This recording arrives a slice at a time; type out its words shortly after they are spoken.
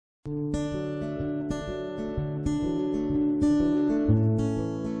Hello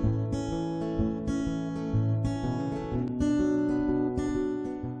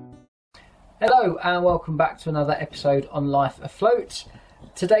and welcome back to another episode on Life Afloat.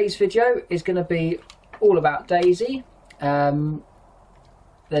 Today's video is going to be all about Daisy. There's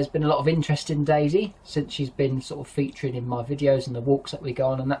been a lot of interest in Daisy since she's been sort of featuring in my videos and the walks that we go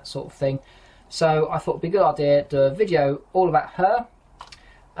on and that sort of thing. So I thought it'd be a good idea to do a video all about her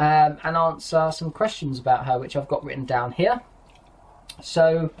and answer some questions about her which I've got written down here.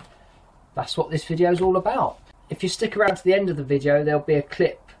 So that's what this video is all about. If you stick around to the end of the video, there'll be a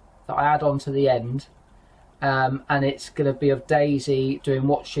clip that I add on to the end, and it's going to be of Daisy doing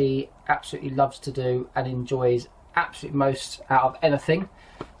what she absolutely loves to do and enjoys absolutely most out of anything.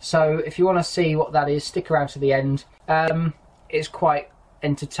 So if you want to see what that is, stick around to the end. It's quite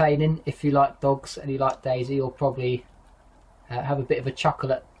entertaining. If you like dogs and you like Daisy, you'll probably have a bit of a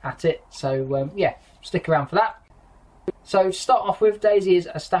chuckle at it. So yeah, stick around for that. So to start off with, Daisy is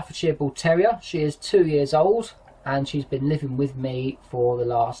a Staffordshire Bull Terrier. She is 2 years old and she's been living with me for the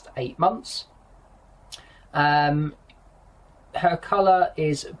last 8 months. Her colour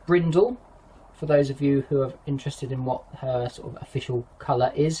is brindle. For those of you who are interested in what her sort of official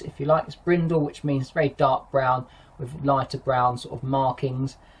colour is, if you like, it's brindle, which means very dark brown with lighter brown sort of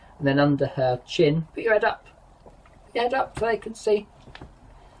markings. And then under her chin, put your head up so they can see.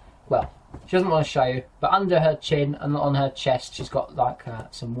 Well, she doesn't want to show you, but under her chin and on her chest she's got like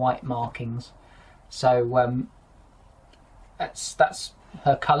some white markings. So that's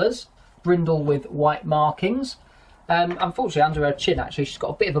her colours, brindle with white markings. Unfortunately, under her chin actually she's got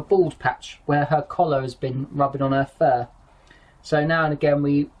a bit of a bald patch where her collar has been rubbing on her fur. So now and again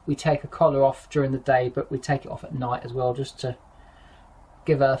we take a collar off during the day, but we take it off at night as well, just to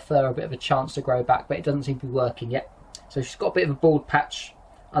give her fur a bit of a chance to grow back, but it doesn't seem to be working yet. So she's got a bit of a bald patch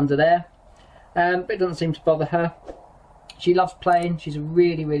under there, but it doesn't seem to bother her. She loves playing. She's a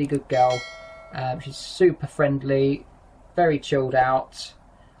really good girl. She's super friendly, very chilled out,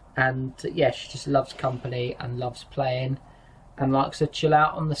 and yeah, she just loves company and loves playing and likes to chill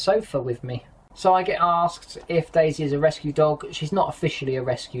out on the sofa with me. So I get asked if Daisy is a rescue dog. She's not officially a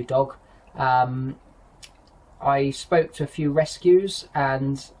rescue dog. I spoke to a few rescues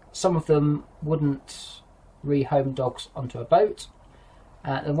and some of them wouldn't rehome dogs onto a boat.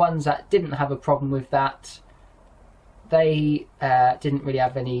 The ones that didn't have a problem with that, they didn't really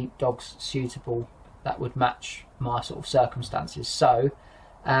have any dogs suitable that would match my sort of circumstances. So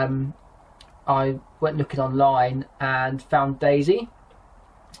I went looking online and found Daisy.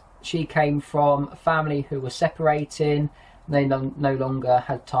 She came from a family who were separating. They no longer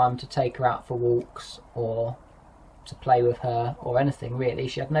had time to take her out for walks or to play with her or anything really.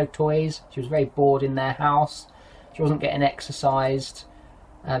 She had no toys. She was very bored in their house. She wasn't getting exercised.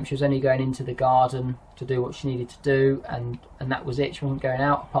 She was only going into the garden to do what she needed to do, and that was it. She wasn't going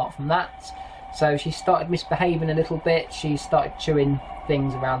out apart from that. So she started misbehaving a little bit. She started chewing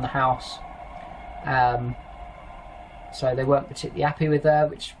things around the house. So they weren't particularly happy with her,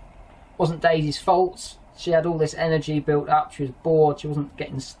 which wasn't Daisy's fault. She had all this energy built up. She was bored. She wasn't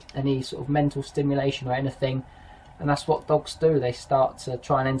getting any sort of mental stimulation or anything. And that's what dogs do. They start to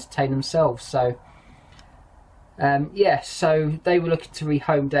try and entertain themselves. So yeah, so they were looking to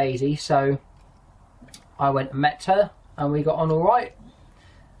rehome Daisy. So I went and met her and we got on all right.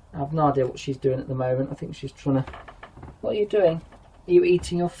 I have no idea what she's doing at the moment. I think she's trying to... What are you doing? Are you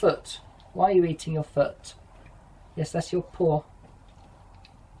eating your foot? Why are you eating your foot? Yes, that's your paw.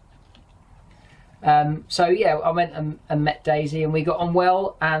 So yeah, I went and met Daisy and we got on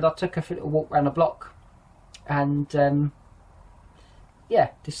well, and I took her for a little walk around the block and yeah,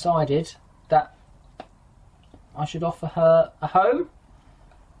 decided that I should offer her a home,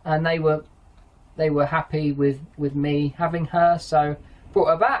 and they were happy with me having her, so brought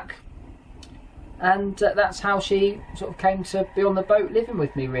her back, and that's how she sort of came to be on the boat living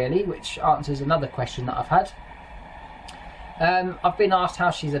with me really, which answers another question that I've had. I've been asked how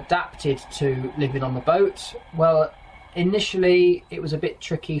she's adapted to living on the boat. Well, initially it was a bit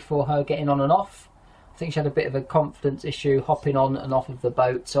tricky for her getting on and off. I think she had a bit of a confidence issue hopping on and off of the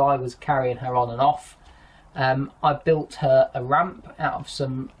boat, so I was carrying her on and off. I built her a ramp out of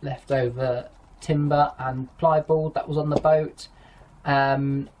some leftover timber and plyboard that was on the boat.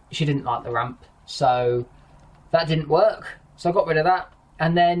 She didn't like the ramp, so that didn't work, so I got rid of that,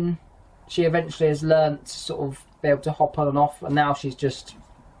 and then she eventually has learnt to sort of be able to hop on and off, and now she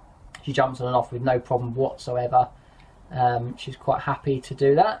jumps on and off with no problem whatsoever. She's quite happy to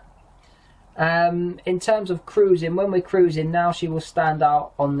do that. In terms of cruising, when we're cruising now, she will stand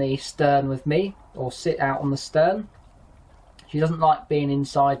out on the stern with me or sit out on the stern. She doesn't like being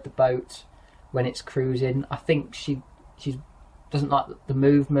inside the boat when it's cruising. I think she doesn't like the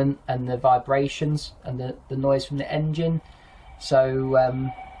movement and the vibrations and the noise from the engine.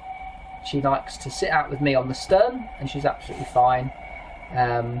 So she likes to sit out with me on the stern, and she's absolutely fine.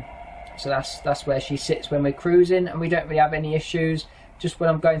 So that's where she sits when we're cruising, and we don't really have any issues. Just when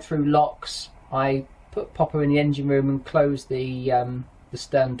I'm going through locks, I pop her in the engine room and close the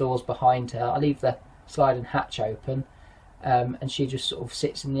stern doors behind her. I leave the sliding hatch open, and she just sort of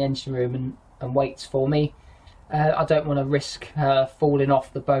sits in the engine room and waits for me. I don't want to risk her falling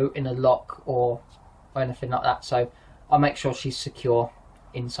off the boat in a lock or anything like that, so I make sure she's secure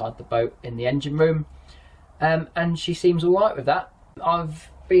inside the boat in the engine room, and she seems alright with that. I've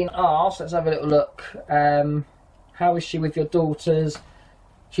been asked, let's have a little look, how is she with your daughters?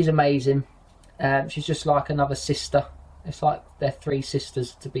 She's amazing. She's just like another sister. It's like they're three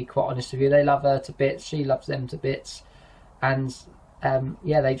sisters, to be quite honest with you. They love her to bits, she loves them to bits, and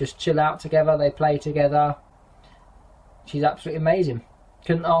yeah, they just chill out together, they play together. She's absolutely amazing.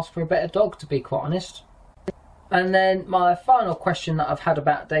 Couldn't ask for a better dog, to be quite honest. And then my final question that I've had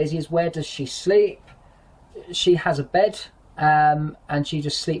about Daisy is, where does she sleep? She has a bed, and she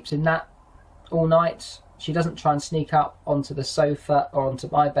just sleeps in that all night. She doesn't try and sneak up onto the sofa or onto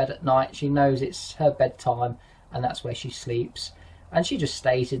my bed at night. She knows it's her bedtime, and that's where she sleeps. And she just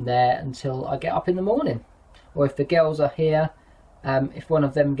stays in there until I get up in the morning. Or if the girls are here, if one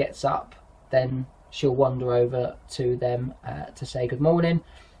of them gets up, then she'll wander over to them to say good morning,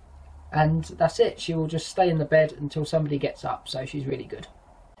 and that's it. She will just stay in the bed until somebody gets up, so she's really good.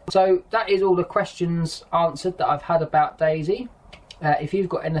 So that is all the questions answered that I've had about Daisy. If you've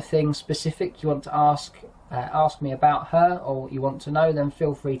got anything specific you want to ask me about her, or you want to know, then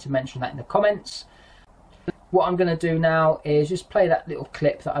feel free to mention that in the comments. What I'm going to do now is just play that little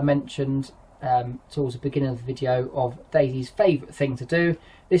clip that I mentioned towards the beginning of the video of Daisy's favourite thing to do.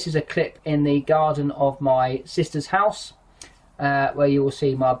 This is a clip in the garden of my sister's house, where you will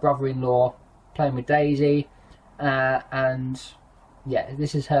see my brother-in-law playing with Daisy, and yeah,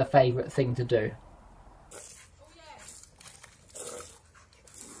 this is her favourite thing to do.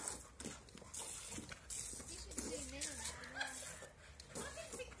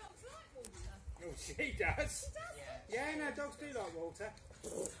 Oh, she does. Yeah, no, dogs do like water. I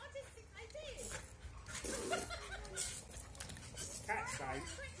didn't think they did. Cats don't.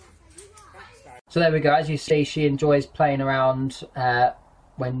 So there we go. As you see, she enjoys playing around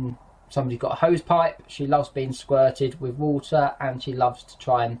when somebody's got a hose pipe. She loves being squirted with water, and she loves to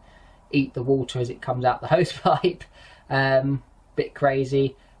try and eat the water as it comes out the hose pipe. Bit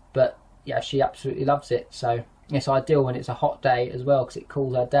crazy, but yeah, she absolutely loves it. So it's ideal when it's a hot day as well, because it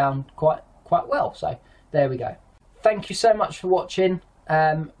cools her down quite well. So there we go. Thank you so much for watching.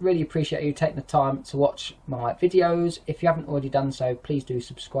 Really appreciate you taking the time to watch my videos. If you haven't already done so, please do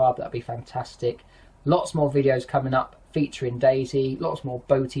subscribe. That'd be fantastic. Lots more videos coming up featuring Daisy, lots more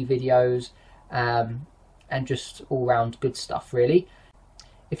boaty videos, and just all round good stuff really.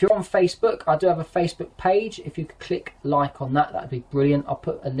 If you're on Facebook, I do have a Facebook page. If you could click like on that, that'd be brilliant. I'll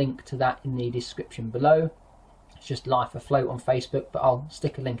put a link to that in the description below. It's just Life Afloat on Facebook, but I'll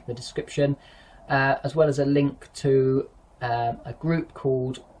stick a link in the description, as well as a link to a group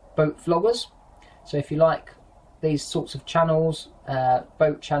called Boat Vloggers. So if you like these sorts of channels,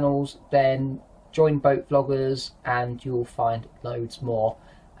 boat channels, then join Boat Vloggers and you'll find loads more.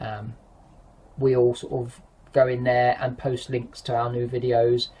 We all sort of go in there and post links to our new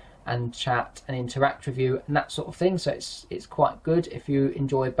videos and chat and interact with you and that sort of thing, so it's quite good if you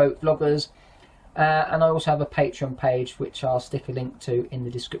enjoy Boat Vloggers. And I also have a Patreon page which I'll stick a link to in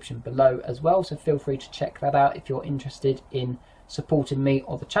the description below as well, so feel free to check that out if you're interested in supporting me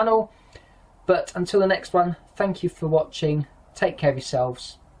or the channel. But until the next one, thank you for watching, take care of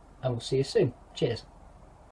yourselves, and we'll see you soon. Cheers.